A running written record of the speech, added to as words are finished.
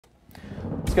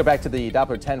Let's go back to the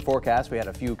Doppler 10 forecast. We had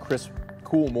a few crisp,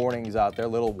 cool mornings out there. A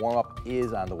little warm-up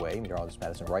is on the way. Meteorologist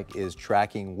Madison Reich is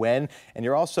tracking when. And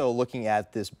you're also looking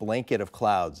at this blanket of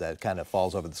clouds that kind of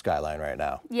falls over the skyline right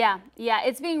now. Yeah,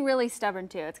 it's being really stubborn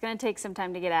too. It's going to take some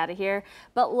time to get out of here.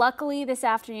 But luckily this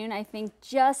afternoon, I think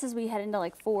just as we head into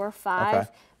like 4 or 5,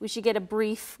 we should get a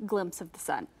brief glimpse of the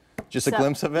sun. Just a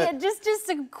glimpse of it? Yeah, just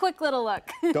a quick little look.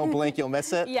 Don't blink, you'll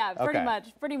miss it? Yeah,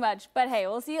 pretty much. But hey,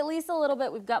 we'll see at least a little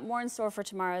bit. We've got more in store for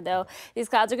tomorrow, though. These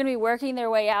clouds are going to be working their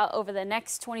way out over the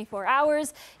next 24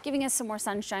 hours, giving us some more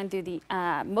sunshine through the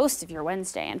most of your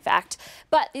Wednesday, in fact.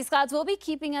 But these clouds will be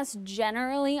keeping us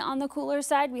generally on the cooler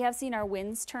side. We have seen our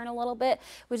winds turn a little bit,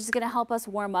 which is going to help us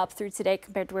warm up through today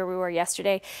compared to where we were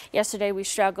yesterday. Yesterday, we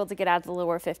struggled to get out of the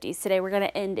lower 50s. Today, we're going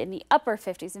to end in the upper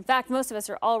 50s. In fact, most of us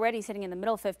are already sitting in the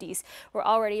middle 50s. We're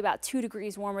already about 2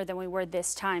 degrees warmer than we were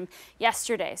this time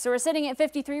yesterday. So we're sitting at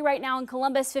 53 right now in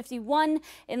Columbus, 51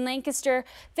 in Lancaster,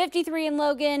 53 in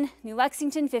Logan, New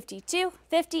Lexington, 52,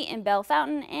 50 in Bell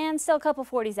Fountain, and still a couple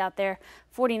 40s out there.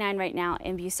 49 right now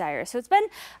in Bucyrus. So it's been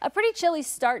a pretty chilly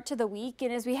start to the week,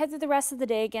 and as we head through the rest of the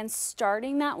day, again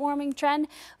starting that warming trend,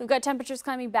 we've got temperatures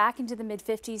climbing back into the mid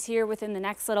 50s here within the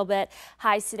next little bit.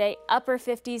 Highs today upper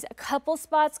 50s. A couple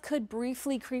spots could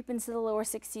briefly creep into the lower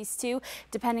 60s too,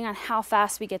 depending on how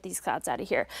fast we get these clouds out of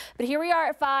here. But here we are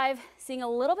at 5, seeing a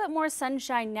little bit more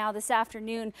sunshine now this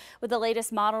afternoon with the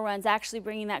latest model runs actually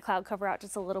bringing that cloud cover out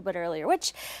just a little bit earlier,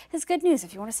 which is good news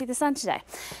if you want to see the sun today.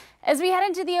 As we head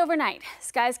into the overnight,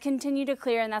 skies continue to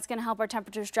clear, and that's going to help our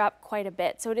temperatures drop quite a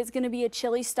bit. So it is going to be a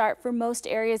chilly start for most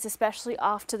areas, especially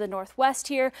off to the northwest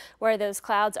here, where those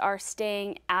clouds are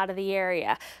staying out of the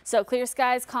area. So clear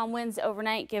skies, calm winds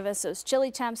overnight give us those chilly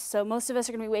temps. So most of us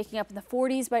are going to be waking up in the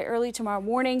 40s by early tomorrow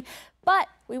morning. But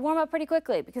we warm up pretty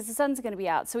quickly because the sun's going to be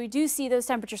out. So we do see those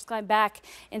temperatures climb back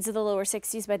into the lower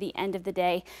 60s by the end of the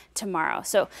day tomorrow.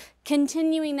 So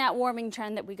continuing that warming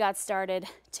trend that we got started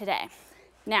today.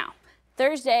 Now,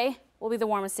 Thursday will be the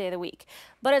warmest day of the week,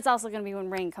 but it's also going to be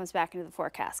when rain comes back into the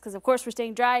forecast because, of course, we're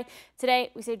staying dry today.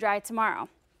 We stay dry tomorrow.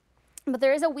 But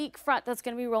there is a weak front that's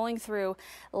going to be rolling through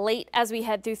late as we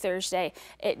head through Thursday.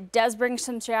 It does bring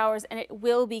some showers, and it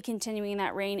will be continuing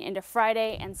that rain into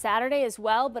Friday and Saturday as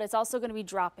well, but it's also going to be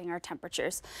dropping our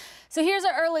temperatures. So here's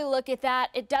an early look at that.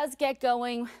 It does get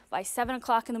going by 7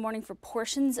 o'clock in the morning for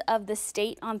portions of the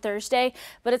state on Thursday,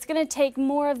 but it's going to take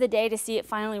more of the day to see it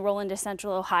finally roll into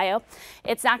central Ohio.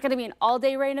 It's not going to be an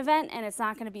all-day rain event, and it's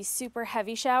not going to be super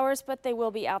heavy showers, but they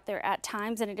will be out there at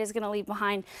times, and it is going to leave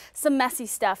behind some messy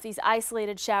stuff. These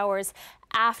isolated showers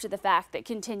after the fact that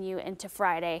continue into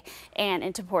Friday and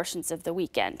into portions of the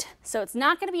weekend. So it's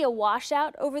not going to be a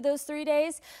washout over those 3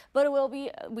 days, but it will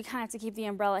be, we kind of have to keep the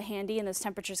umbrella handy, and those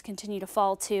temperatures continue to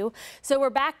fall too. So we're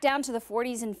back down to the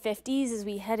 40s and 50s as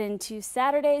we head into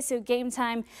Saturday. So game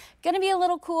time going to be a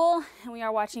little cool, and we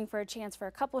are watching for a chance for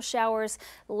a couple showers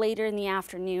later in the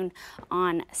afternoon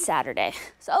on Saturday.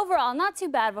 So overall, not too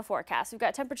bad of a forecast. We've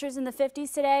got temperatures in the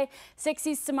 50s today,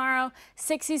 60s tomorrow,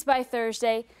 60s by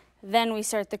Thursday. Then we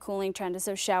start the cooling trend as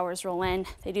those showers roll in.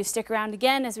 They do stick around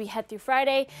again as we head through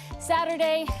Friday.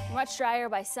 Saturday, much drier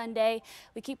by Sunday.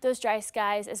 We keep those dry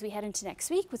skies as we head into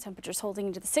next week with temperatures holding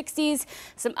into the 60s.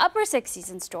 Some upper 60s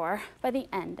in store by the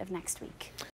end of next week.